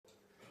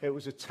It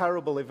was a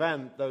terrible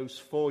event, those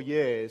 4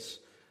 years,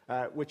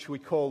 which we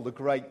call the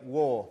Great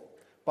War.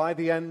 By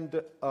the end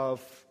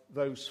of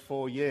those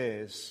 4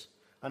 years,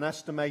 an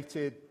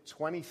estimated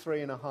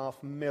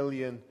 23.5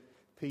 million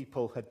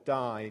people had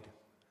died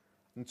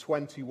and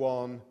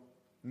 21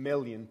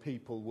 million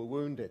people were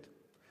wounded.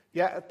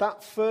 Yet at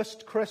that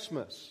first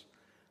Christmas,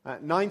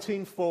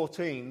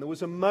 1914, there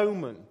was a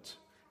moment,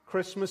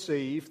 Christmas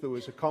Eve, there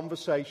was a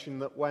conversation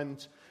that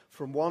went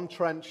from one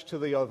trench to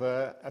the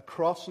other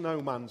across no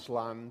man's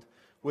land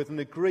with an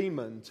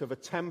agreement of a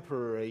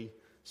temporary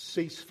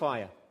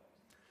ceasefire.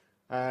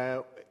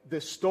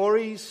 The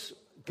stories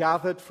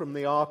gathered from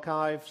the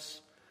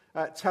archives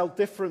tell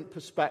different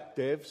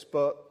perspectives,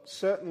 but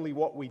certainly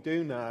what we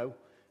do know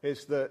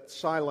is that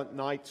Silent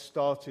Night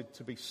started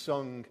to be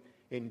sung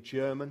in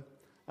German,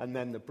 and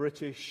then the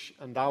British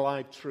and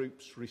Allied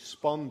troops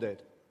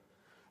responded.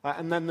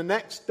 And then the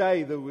next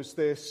day there was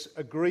this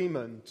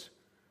agreement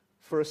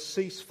for a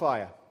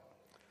ceasefire.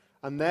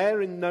 And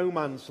there in no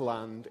man's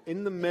land,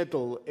 in the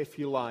middle, if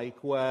you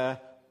like, where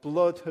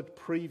blood had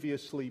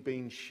previously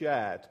been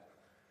shed,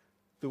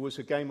 there was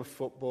a game of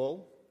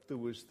football, there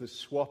was the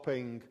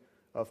swapping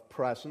of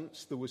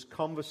presents, there was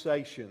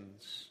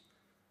conversations.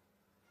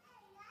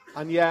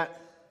 And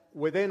yet,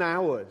 within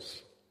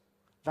hours,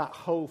 that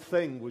whole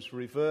thing was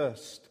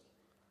reversed.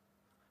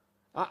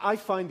 I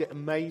find it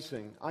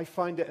amazing. I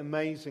find it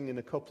amazing in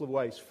a couple of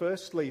ways.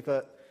 Firstly,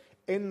 that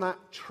in that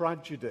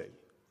tragedy,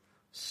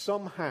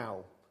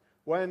 somehow,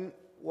 when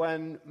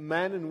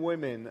men and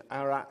women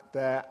are at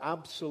their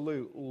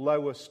absolute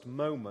lowest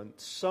moment,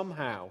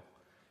 somehow,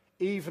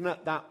 even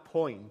at that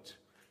point,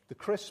 the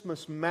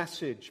Christmas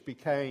message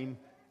became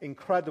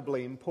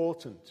incredibly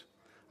important.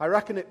 I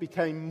reckon it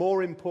became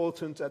more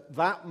important at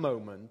that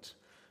moment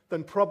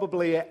than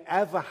probably it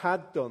ever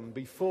had done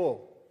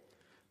before.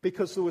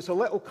 Because there was a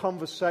little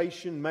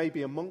conversation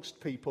maybe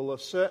amongst people, or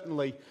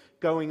certainly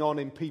going on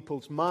in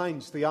people's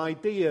minds, the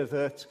idea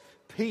that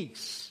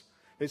peace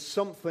is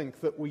something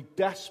that we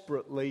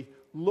desperately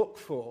look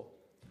for.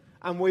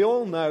 And we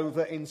all know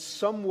that in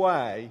some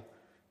way,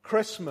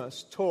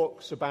 Christmas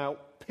talks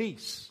about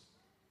peace.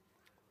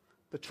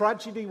 The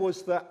tragedy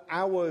was that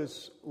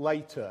hours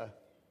later,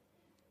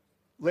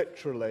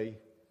 literally,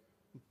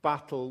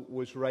 battle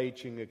was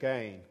raging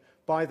again.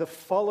 By the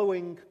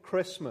following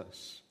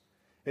Christmas,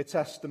 it's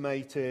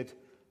estimated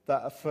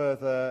that a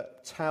further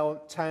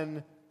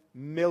 10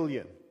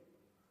 million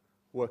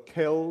were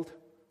killed,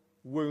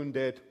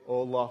 wounded,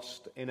 or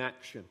lost in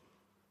action.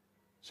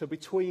 So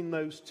between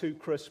those two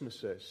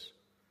Christmases,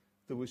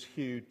 there was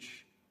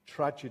huge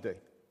tragedy.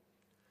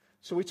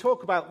 So we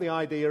talk about the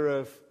idea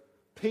of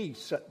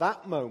peace at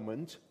that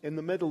moment in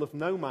the middle of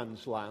no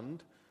man's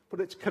land,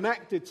 but it's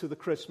connected to the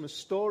Christmas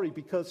story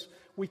because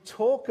we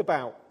talk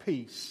about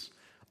peace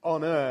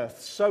on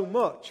earth so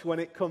much when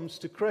it comes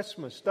to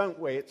Christmas, don't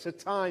we? It's a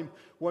time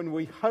when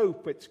we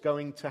hope it's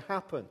going to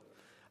happen.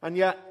 And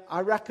yet, I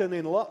reckon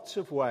in lots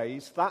of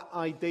ways, that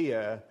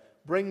idea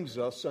brings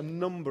us a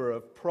number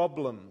of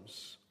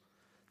problems.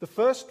 The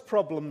first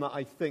problem that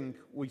I think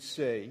we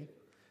see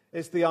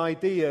is the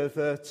idea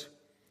that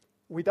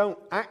we don't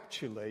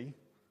actually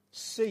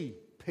see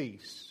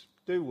peace,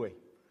 do we?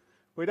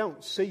 We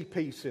don't see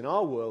peace in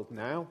our world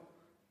now,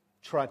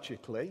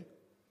 tragically.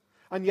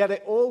 And yet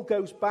it all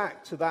goes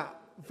back to that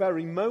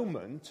very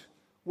moment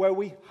where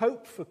we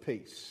hope for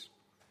peace.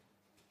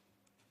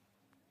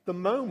 The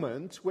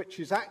moment which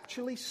is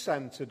actually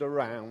centered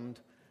around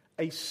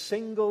a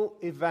single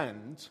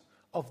event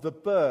of the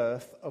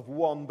birth of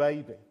one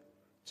baby.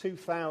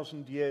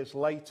 2,000 years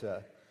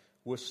later,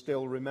 we're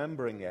still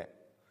remembering it.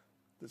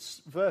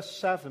 Verse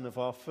 7 of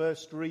our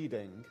first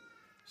reading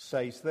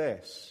says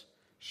this: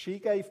 "She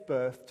gave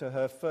birth to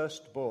her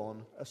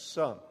firstborn, a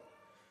son.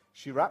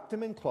 She wrapped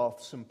him in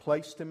cloths and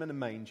placed him in a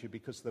manger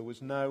because there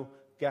was no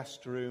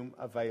guest room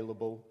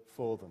available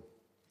for them."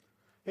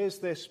 Here's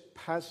this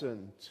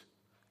peasant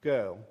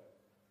girl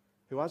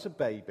who has a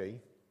baby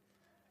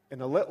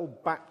in a little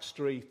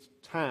backstreet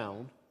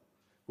town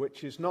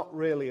which is not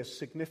really a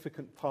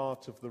significant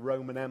part of the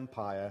Roman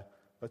Empire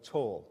at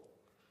all.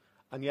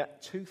 And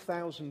yet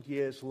 2,000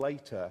 years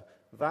later,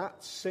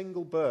 that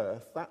single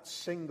birth, that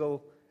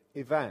single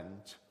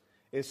event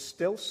is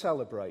still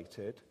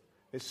celebrated,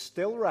 is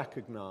still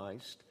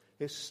recognized,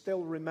 is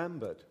still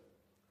remembered.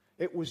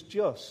 It was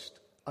just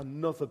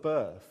another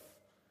birth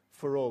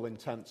for all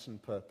intents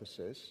and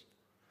purposes.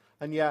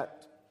 And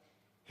yet,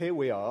 here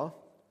we are,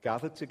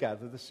 gathered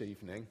together this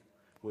evening.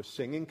 We're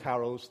singing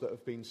carols that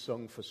have been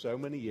sung for so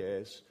many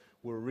years.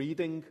 We're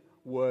reading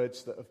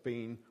words that have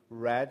been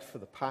read for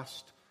the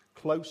past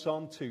close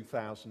on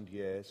 2,000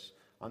 years.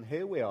 And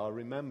here we are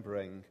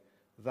remembering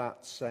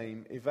that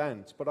same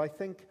event. But I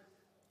think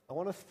I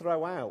want to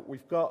throw out,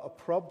 we've got a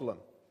problem.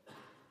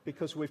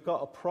 Because we've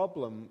got a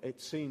problem,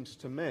 it seems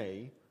to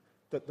me,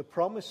 that the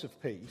promise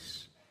of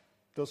peace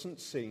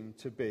doesn't seem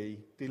to be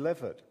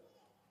delivered.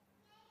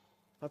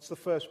 That's the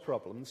first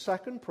problem. The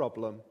second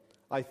problem,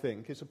 I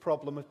think, is a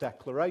problem of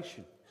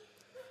declaration.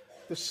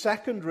 The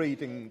second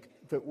reading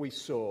that we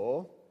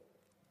saw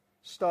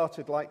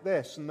started like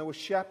this: and there were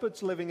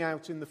shepherds living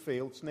out in the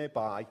fields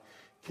nearby,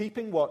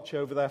 keeping watch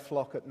over their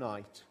flock at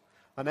night.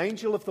 An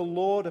angel of the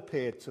Lord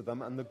appeared to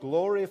them, and the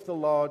glory of the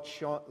Lord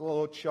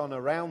shone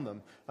around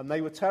them, and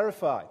they were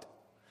terrified.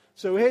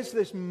 So here's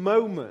this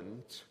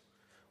moment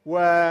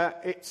where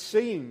it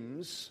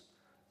seems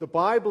the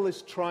Bible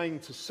is trying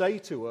to say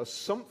to us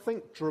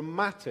something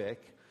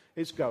dramatic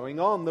is going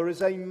on. There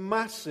is a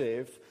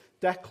massive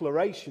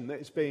declaration that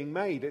is being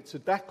made. It's a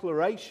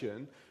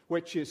declaration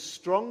which is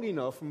strong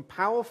enough and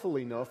powerful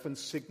enough and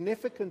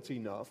significant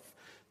enough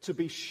to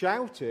be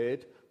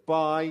shouted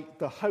by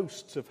the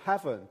hosts of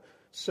heaven.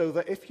 So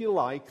that, if you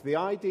like, the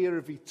idea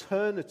of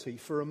eternity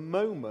for a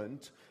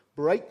moment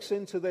breaks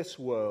into this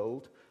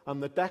world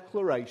and the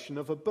declaration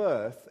of a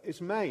birth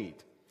is made.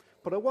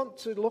 But I want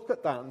to look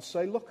at that and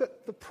say, look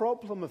at the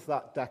problem of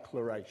that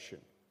declaration.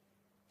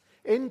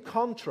 In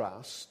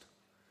contrast,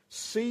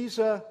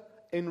 Caesar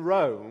in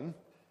Rome,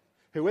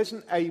 who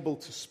isn't able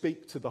to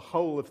speak to the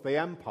whole of the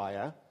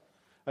empire,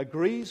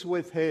 agrees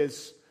with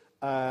his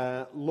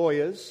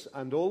lawyers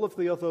and all of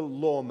the other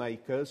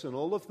lawmakers and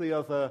all of the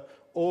other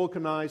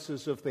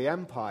organizers of the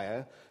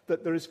empire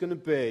that there is going to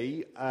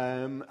be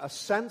a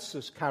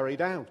census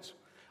carried out.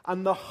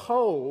 And the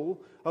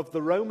whole of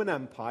the Roman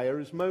Empire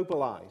is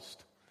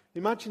mobilized.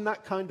 Imagine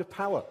that kind of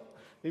power.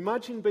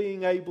 Imagine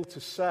being able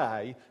to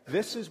say,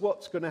 this is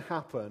what's going to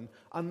happen,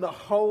 and the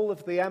whole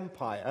of the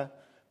empire,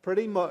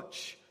 pretty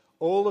much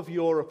all of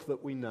Europe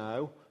that we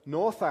know,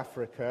 North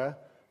Africa,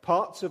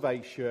 parts of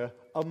Asia,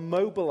 are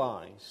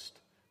mobilized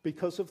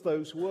because of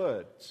those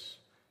words.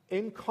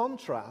 In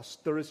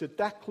contrast, there is a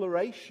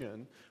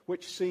declaration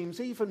which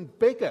seems even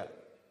bigger.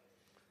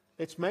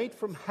 It's made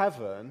from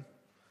heaven,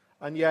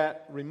 and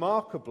yet,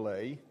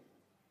 remarkably,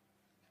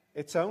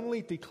 it's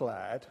only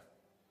declared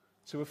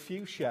to a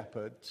few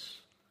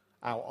shepherds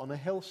out on a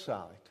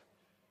hillside.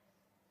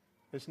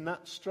 Isn't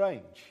that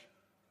strange?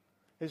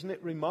 Isn't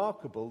it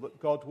remarkable that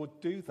God would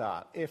do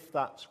that if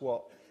that's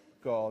what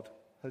God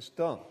has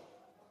done?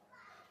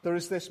 There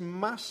is this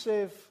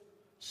massive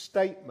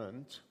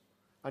statement,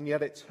 and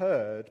yet it's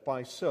heard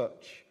by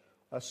such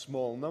a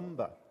small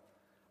number.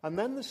 And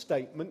then the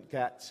statement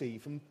gets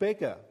even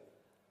bigger.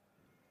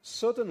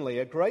 Suddenly,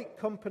 a great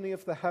company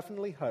of the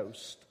heavenly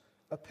host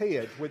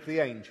appeared with the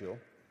angel,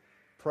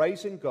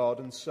 praising God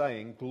and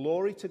saying,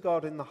 "Glory to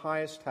God in the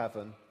highest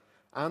heaven,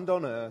 and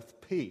on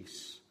earth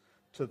peace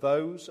to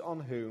those on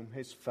whom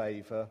his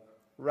favor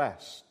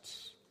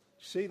rests."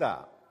 See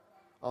that?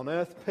 On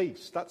earth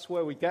peace. That's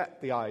where we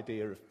get the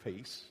idea of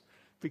peace,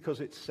 because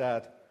it's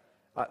said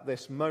at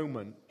this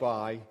moment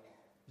by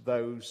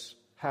those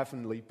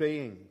heavenly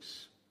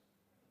beings.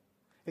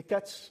 It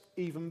gets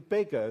even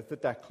bigger, the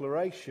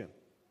declaration.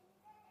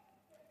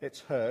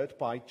 It's heard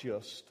by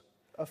just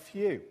a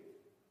few.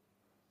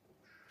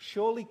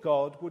 Surely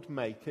God would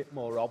make it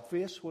more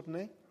obvious, wouldn't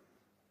he?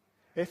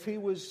 If he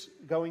was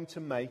going to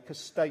make a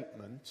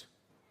statement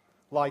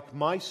like,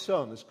 "My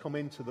son has come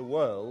into the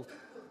world,"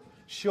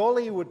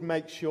 surely he would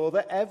make sure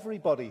that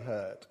everybody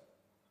heard.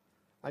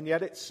 And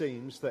yet it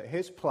seems that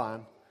his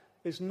plan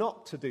is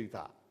not to do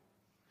that.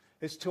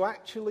 It's to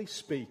actually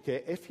speak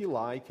it, if you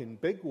like, in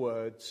big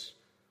words,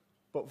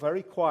 but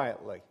very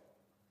quietly,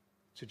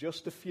 to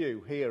just a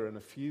few here and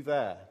a few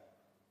there.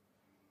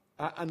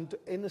 And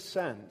in a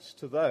sense,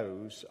 to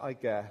those, I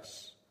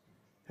guess,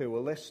 who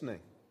are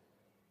listening.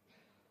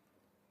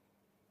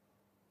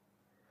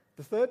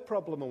 The third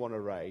problem I want to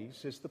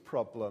raise is the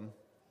problem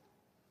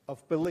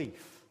of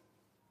belief.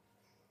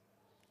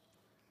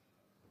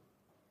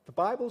 The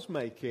Bible's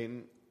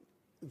making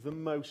the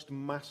most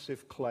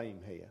massive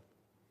claim here.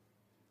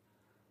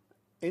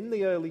 In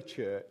the early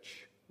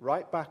church,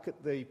 right back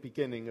at the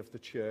beginning of the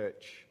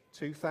church,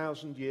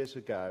 2,000 years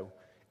ago,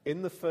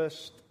 in the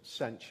first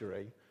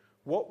century,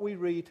 what we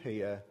read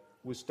here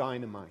was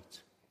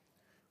dynamite.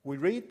 We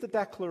read the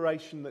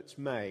declaration that's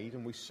made,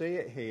 and we see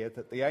it here,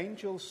 that the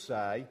angels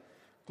say,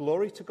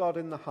 "Glory to God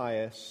in the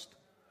highest,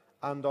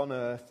 and on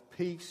earth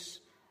peace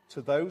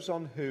to those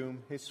on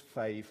whom his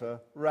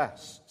favor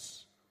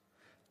rests."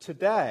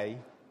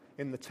 Today,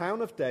 in the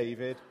town of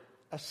David,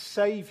 a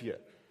Savior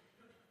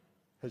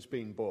has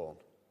been born.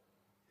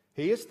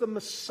 He is the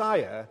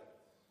Messiah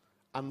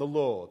and the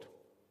Lord.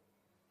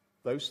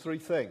 Those three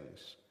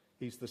things.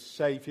 He's the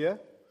Savior,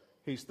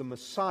 he's the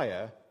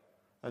Messiah,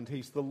 and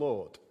he's the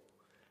Lord.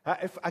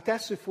 I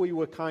guess if we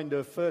were kind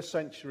of first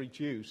century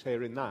Jews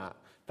hearing that,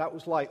 that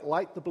was like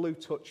light the blue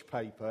touch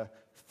paper,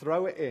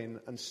 throw it in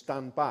and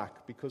stand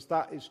back, because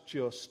that is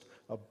just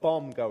a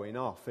bomb going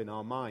off in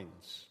our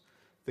minds.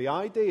 The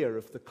idea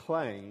of the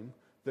claim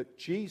that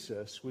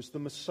Jesus was the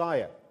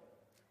Messiah.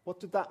 What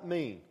did that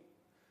mean?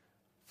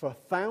 For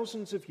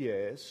thousands of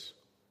years,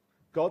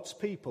 God's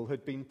people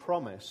had been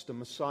promised a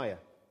Messiah.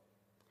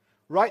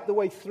 Right the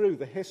way through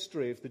the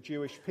history of the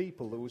Jewish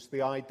people, there was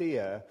the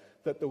idea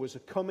that there was a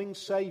coming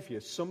Savior,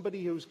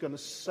 somebody who was going to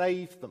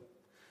save them,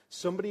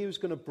 somebody who was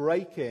going to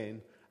break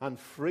in and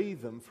free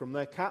them from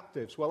their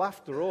captives. Well,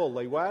 after all,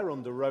 they were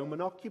under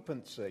Roman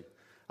occupancy.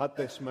 at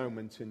this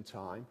moment in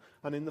time.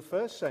 And in the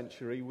first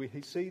century, we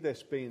see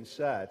this being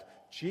said.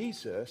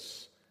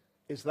 Jesus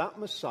is that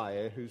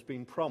Messiah who's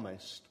been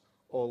promised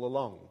all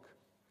along.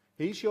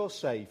 He's your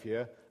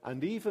Saviour,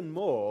 and even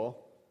more,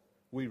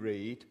 we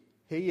read,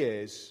 he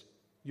is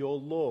your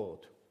Lord.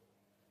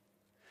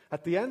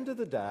 At the end of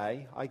the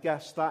day, I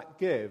guess that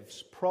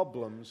gives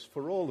problems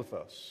for all of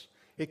us.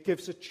 It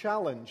gives a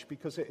challenge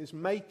because it is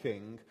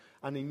making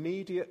an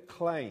immediate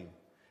claim.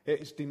 It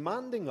is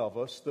demanding of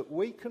us that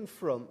we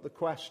confront the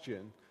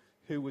question,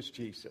 who was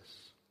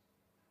Jesus?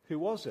 Who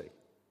was he?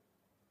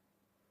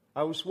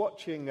 I was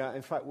watching,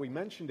 in fact, we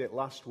mentioned it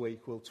last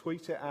week. We'll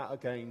tweet it out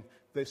again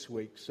this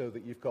week so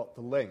that you've got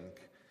the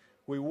link.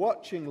 We were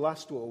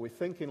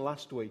thinking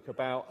last week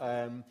about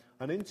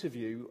an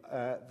interview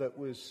that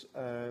was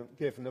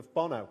given of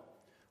Bono,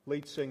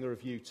 lead singer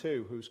of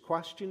U2, who's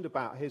questioned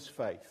about his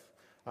faith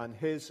and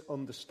his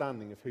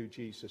understanding of who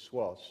Jesus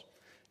was.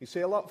 You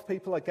see, a lot of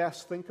people, I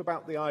guess, think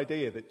about the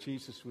idea that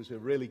Jesus was a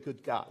really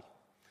good guy.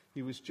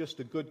 He was just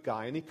a good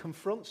guy, and he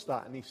confronts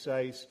that and he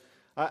says,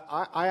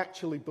 I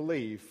actually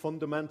believe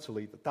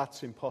fundamentally that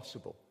that's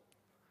impossible.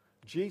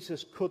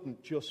 Jesus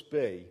couldn't just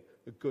be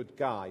a good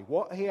guy.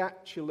 What he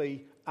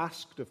actually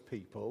asked of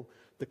people,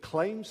 the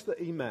claims that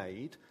he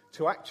made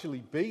to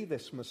actually be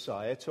this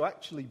Messiah, to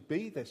actually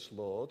be this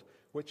Lord,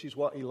 which is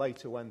what he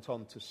later went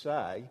on to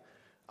say,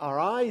 are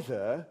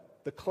either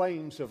the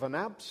claims of an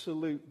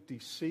absolute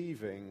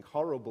deceiving,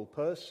 horrible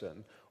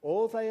person,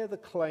 or they are the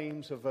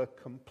claims of a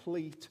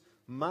complete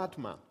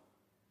madman.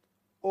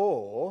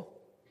 Or,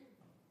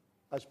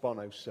 as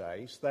Bono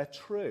says, they're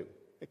true.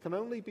 It can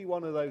only be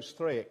one of those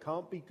three. It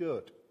can't be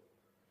good.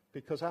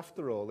 Because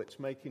after all, it's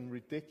making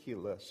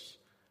ridiculous,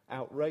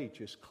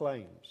 outrageous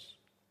claims.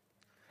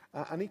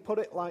 And he put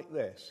it like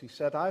this. He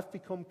said, I've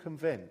become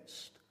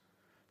convinced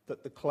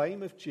that the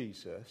claim of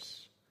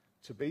Jesus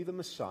to be the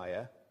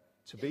Messiah,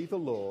 to be the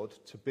Lord,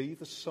 to be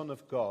the Son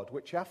of God,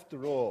 which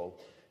after all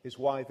is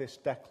why this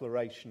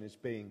declaration is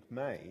being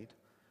made,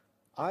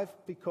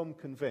 I've become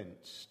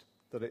convinced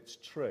that it's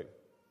true.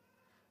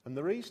 And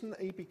the reason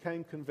that he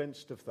became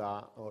convinced of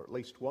that, or at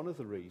least one of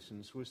the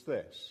reasons, was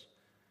this.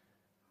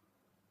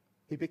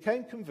 He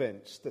became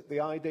convinced that the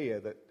idea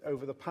that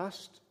over the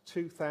past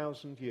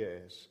 2,000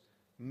 years,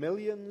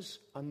 millions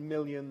and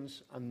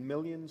millions and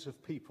millions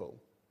of people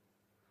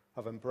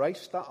have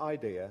embraced that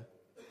idea,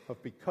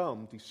 have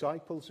become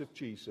disciples of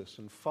Jesus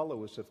and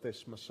followers of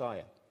this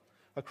Messiah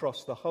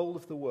across the whole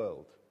of the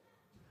world.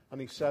 And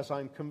he says,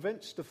 I'm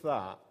convinced of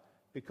that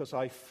because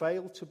I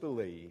fail to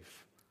believe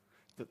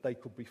that they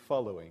could be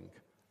following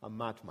a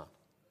madman.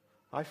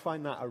 I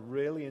find that a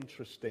really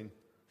interesting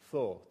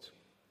thought.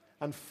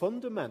 And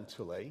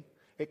fundamentally,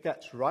 it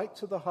gets right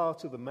to the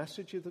heart of the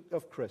message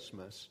of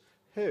Christmas.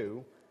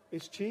 Who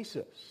is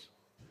Jesus?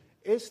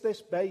 Is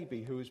this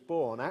baby who is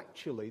born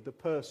actually the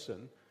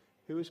person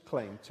who is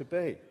claimed to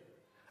be?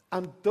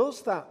 And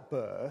does that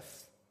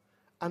birth,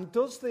 and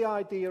does the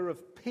idea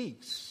of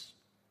peace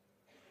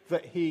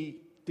that he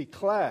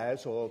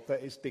declares, or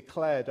that is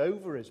declared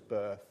over his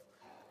birth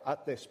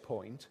at this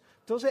point,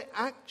 does it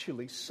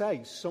actually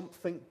say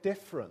something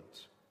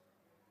different?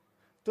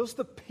 Does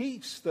the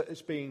peace that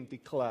is being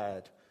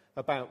declared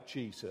about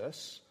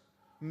Jesus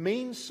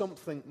mean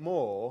something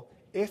more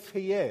if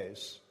he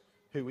is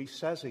who he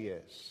says he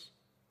is?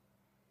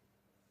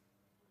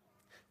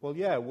 Well,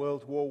 yeah,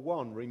 World War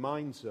I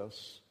reminds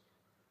us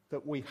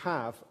that we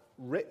have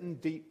written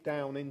deep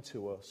down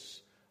into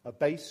us a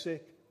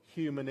basic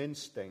human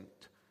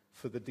instinct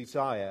for the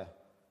desire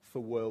for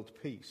world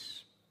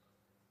peace.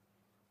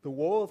 The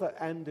war that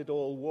ended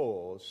all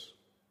wars,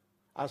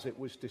 as it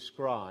was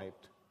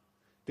described,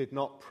 did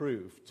not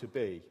prove to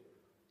be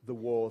the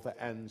war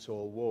that ends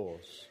all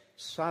wars.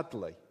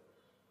 Sadly,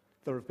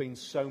 there have been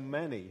so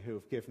many who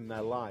have given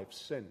their lives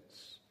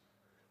since.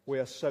 We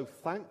are so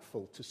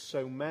thankful to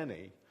so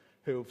many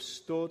who have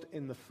stood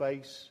in the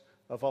face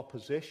of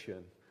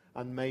opposition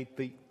and made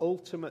the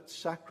ultimate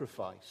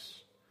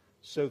sacrifice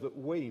so that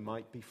we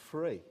might be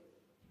free.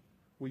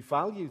 We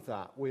value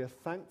that. We are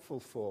thankful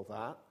for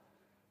that.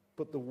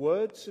 But the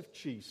words of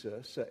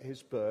Jesus at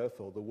his birth,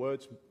 or the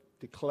words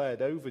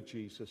declared over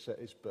Jesus at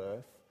his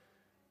birth,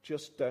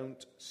 just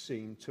don't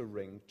seem to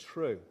ring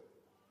true.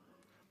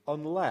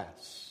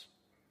 Unless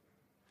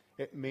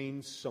it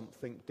means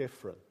something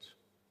different.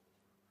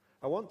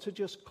 I want to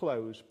just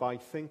close by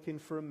thinking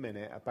for a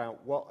minute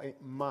about what it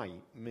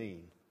might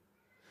mean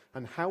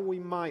and how we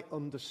might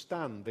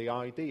understand the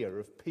idea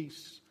of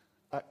peace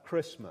at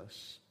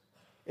Christmas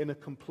in a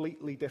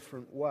completely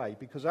different way.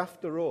 Because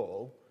after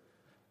all,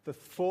 the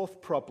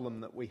fourth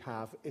problem that we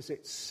have is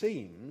it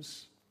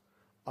seems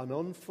an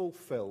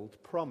unfulfilled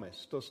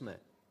promise, doesn't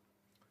it?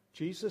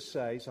 Jesus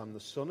says, I'm the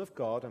Son of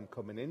God, I'm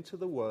coming into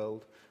the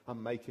world,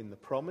 I'm making the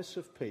promise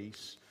of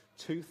peace.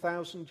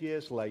 2,000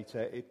 years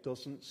later, it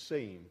doesn't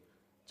seem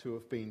to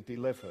have been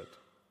delivered.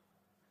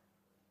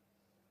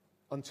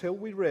 Until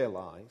we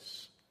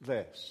realize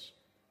this,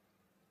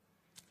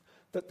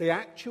 that the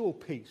actual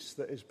peace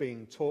that is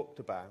being talked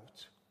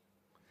about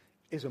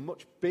is a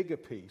much bigger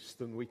peace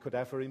than we could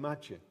ever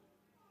imagine.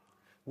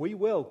 We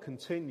will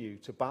continue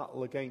to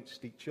battle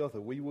against each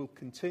other. We will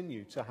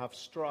continue to have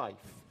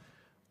strife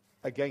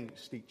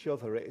against each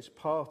other. It is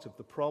part of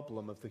the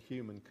problem of the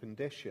human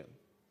condition.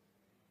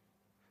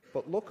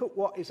 But look at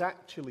what is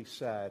actually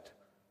said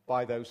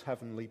by those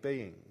heavenly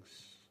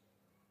beings.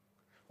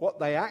 What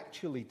they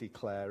actually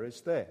declare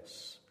is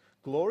this: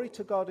 glory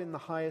to God in the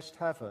highest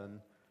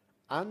heaven,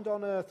 and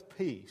on earth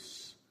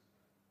peace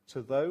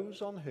to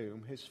those on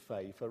whom his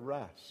favour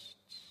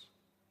rests.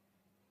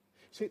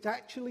 So it's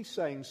actually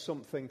saying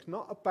something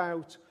not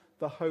about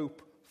the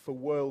hope for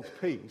world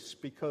peace,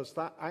 because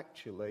that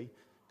actually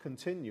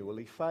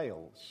continually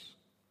fails.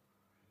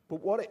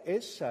 But what it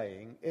is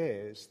saying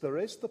is there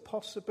is the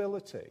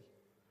possibility,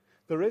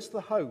 there is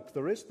the hope,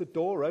 there is the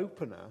door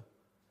opener,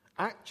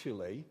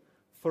 actually,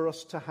 for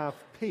us to have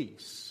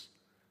peace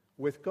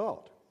with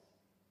God.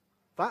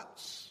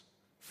 That's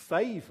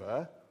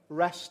favour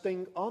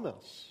resting on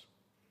us.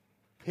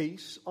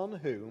 Peace on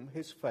whom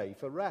his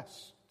favour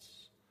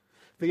rests.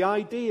 The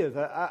idea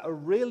that at a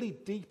really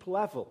deep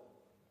level,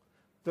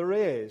 there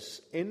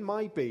is in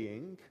my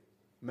being,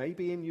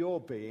 maybe in your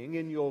being,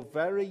 in your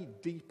very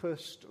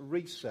deepest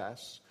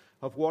recess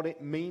of what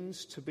it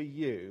means to be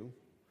you,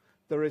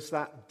 there is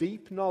that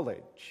deep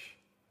knowledge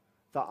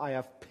that I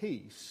have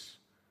peace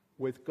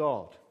with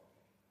God.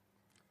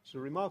 So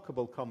a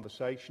remarkable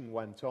conversation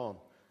went on,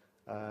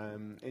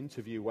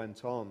 interview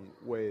went on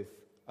with,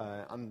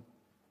 and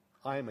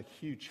I am a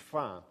huge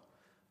fan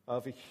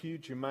of a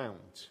huge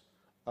amount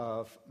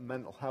of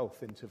mental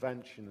health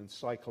intervention and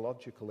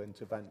psychological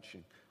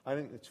intervention. I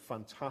think it's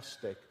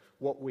fantastic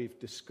what we've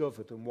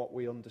discovered and what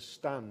we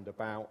understand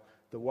about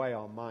the way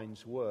our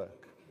minds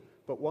work.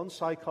 But one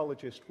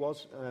psychiatrist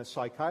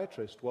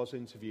was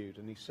interviewed,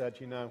 and he said,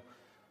 you know,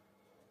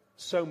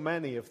 so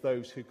many of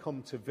those who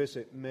come to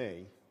visit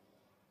me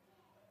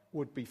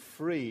would be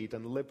freed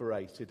and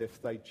liberated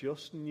if they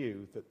just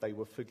knew that they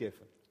were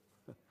forgiven.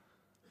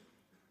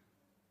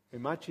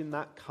 Imagine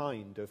that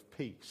kind of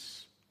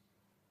peace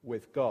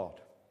with God.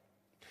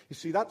 You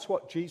see, that's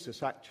what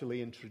Jesus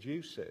actually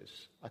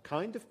introduces, a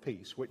kind of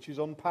peace which is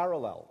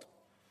unparalleled,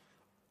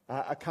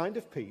 a kind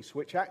of peace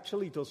which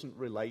actually doesn't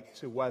relate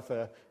to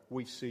whether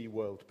we see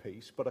world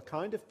peace, but a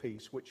kind of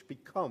peace which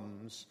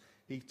becomes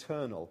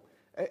eternal.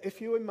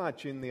 If you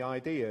imagine the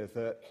idea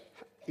that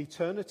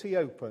eternity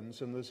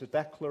opens and there's a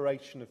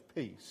declaration of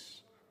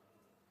peace,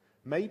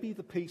 maybe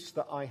the peace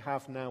that I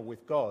have now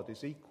with God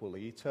is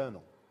equally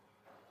eternal.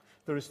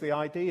 There is the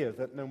idea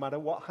that no matter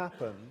what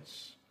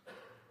happens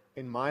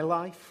in my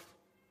life,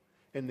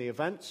 in the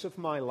events of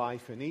my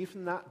life, and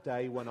even that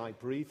day when I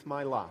breathe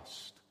my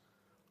last,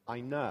 I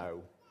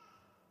know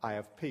I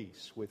have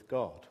peace with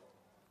God.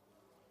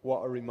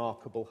 What a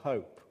remarkable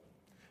hope.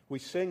 We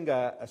sing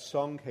a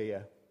song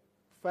here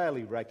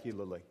fairly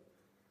regularly.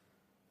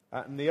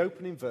 And the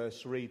opening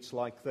verse reads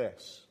like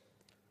this: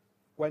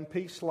 when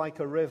peace like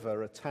a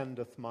river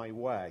attendeth my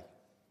way,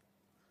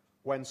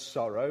 when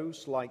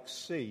sorrows like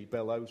sea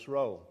billows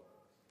roll.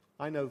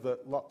 I know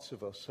that lots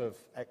of us have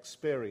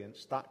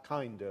experienced that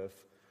kind of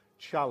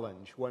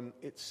challenge when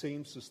it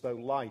seems as though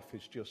life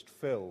is just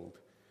filled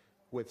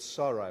with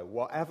sorrow.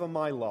 Whatever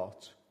my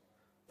lot,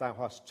 thou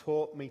hast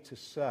taught me to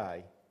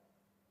say,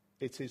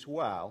 it is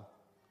well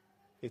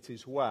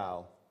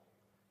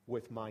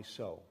with my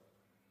soul.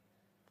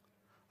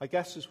 I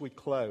guess as we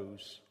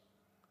close,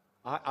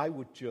 I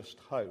would just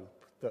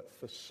hope that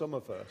for some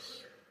of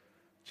us,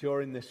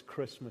 during this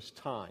Christmas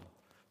time,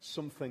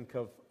 something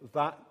of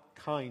that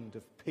kind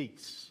of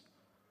peace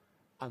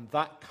and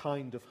that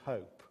kind of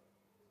hope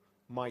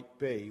might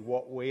be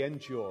what we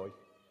enjoy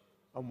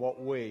and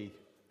what we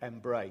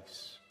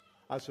embrace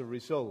as a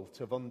result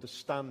of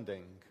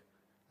understanding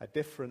a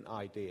different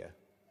idea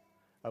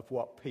of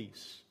what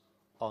peace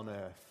on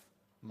earth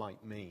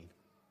might mean.